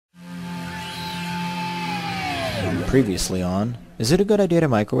Previously on, is it a good idea to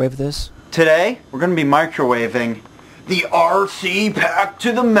microwave this? Today, we're going to be microwaving the RC pack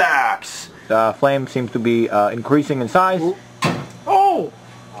to the max. The flame seems to be increasing in size. Oh!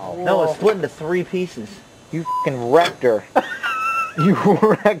 No, it's split into 3 pieces. You f***ing wrecked her. You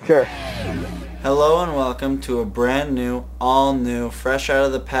wrecked her. Hello and welcome to a brand new, all new, fresh out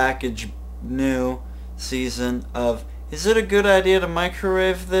of the package, new season of Is It a Good Idea to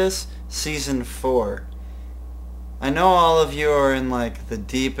Microwave This? Season 4. I know all of you are in like the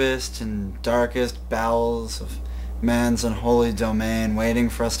deepest and darkest bowels of man's unholy domain waiting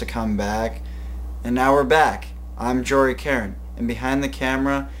for us to come back. And now we're back. I'm Jory Caron, and behind the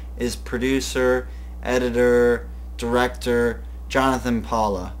camera is producer, editor, director, Jonathan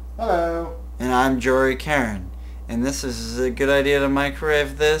Paula. Hello. And I'm Jory Caron. And this is a good idea to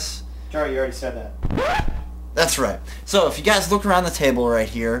microwave this? Jory, you already said that. That's right. So if you guys look around the table right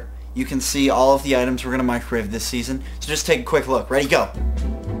here, you can see all of the items we're going to microwave this season. So just take a quick look. Ready, go.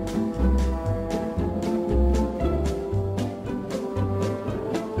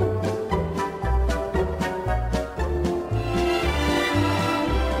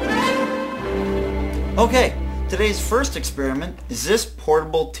 Okay, today's first experiment is this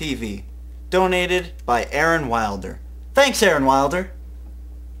portable TV, donated by Aaron Wilder. Thanks, Aaron Wilder.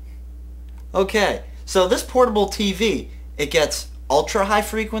 Okay, so this portable TV, it gets ultra high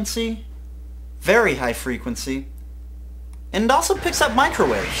frequency, very high frequency, and it also picks up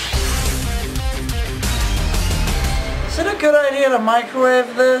microwaves. Is it a good idea to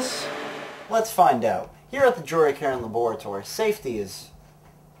microwave this? Let's find out. Here at the Jory Caron Laboratory, safety is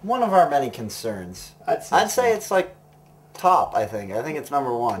one of our many concerns. I'd say it's like top, I think. I think it's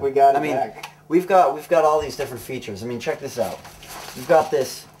number one. We got it I mean, back. we've got all these different features. I mean, check this out. We've got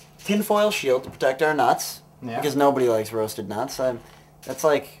this tinfoil shield to protect our nuts. Yeah. Because nobody likes roasted nuts. That's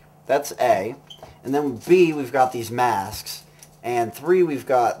A. And then B, we've got these masks. And 3, we've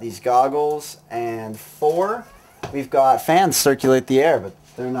got these goggles. And 4, we've got fans circulate the air, but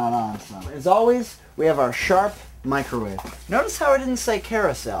they're not on. So. As always, we have our Sharp microwave. Notice how I didn't say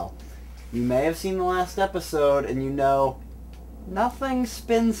carousel. You may have seen the last episode, and you know nothing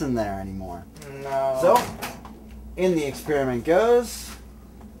spins in there anymore. No. So, in the experiment goes,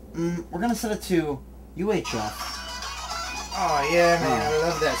 we're going to set it to UHF. Oh yeah, man, I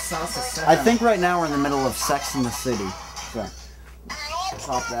love that salsa sound. I think right now we're in the middle of Sex in the City. So,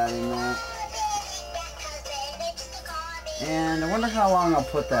 pop that in there. And I wonder how long I'll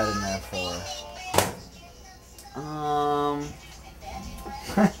put that in there for. I'm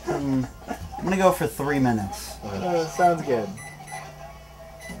gonna go for 3 minutes. Sounds good.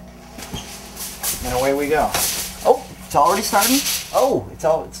 And away we go. Oh, it's already starting. Oh,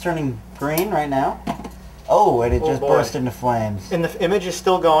 it's turning green right now. Oh, and it just burst into flames. And the image is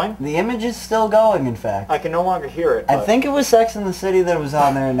still going? The image is still going, in fact. I can no longer hear it. I think it was Sex in the City that was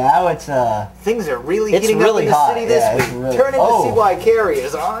on there. Now it's things are really it's heating really up in the hot. city this Yeah, week. it's really- Turn in Oh. to see why Carrie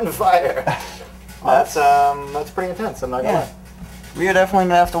is on fire. That's pretty intense. I'm not gonna lie. We are definitely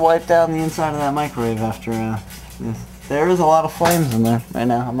gonna have to wipe down the inside of that microwave after this. There is a lot of flames in there right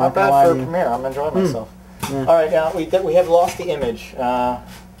now. I'm not Not gonna bad lie for to a you. premiere. I'm enjoying myself. Yeah. All right, now we have lost the image.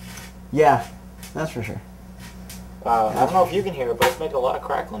 Yeah, that's for sure. I don't know if you can hear it, but it's making a lot of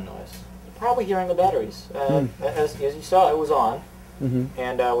crackling noise. You're probably hearing the batteries. As you saw, it was on,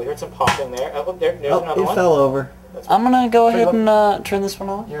 and we heard some popping there. Oh, there's another It one. fell over. I'm gonna go ahead and turn this one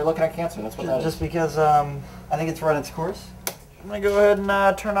off. You're looking at cancer. That's what that is. Just because I think it's run its course. I'm gonna go ahead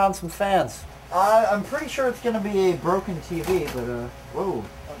and turn on some fans. I'm pretty sure it's gonna be a broken TV, but whoa,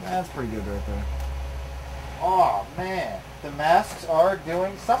 that's pretty good right there. Oh man, the masks are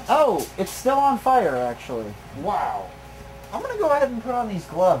doing something. Oh, it's still on fire actually. Wow. I'm gonna go ahead and put on these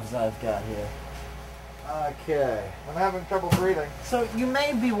gloves I've got here. Okay. I'm having trouble breathing. So you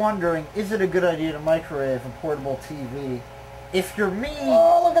may be wondering, is it a good idea to microwave a portable TV? If you're me,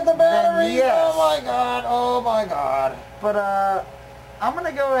 Oh, look at the battery! then yes. Oh my god! Oh my god! But I'm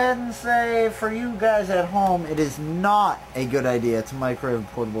gonna go ahead and say for you guys at home, it is not a good idea to microwave a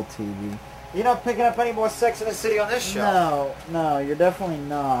portable TV. You're not picking up any more Sex in the City on this show. No, you're definitely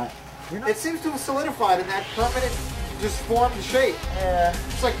not. It seems to have solidified in that permanent, just formed shape. Yeah.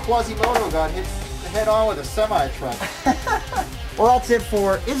 It's like Quasimodo got hit head on with a semi-truck. Well, that's it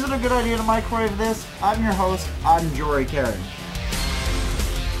for Is It a Good Idea to Microwave This? I'm your host, I'm Jory Caron.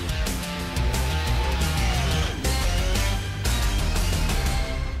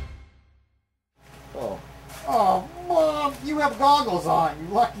 Oh, Mom, you have goggles on,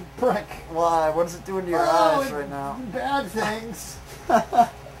 you lucky prick. Why? What is it doing to your eyes right now? Bad things.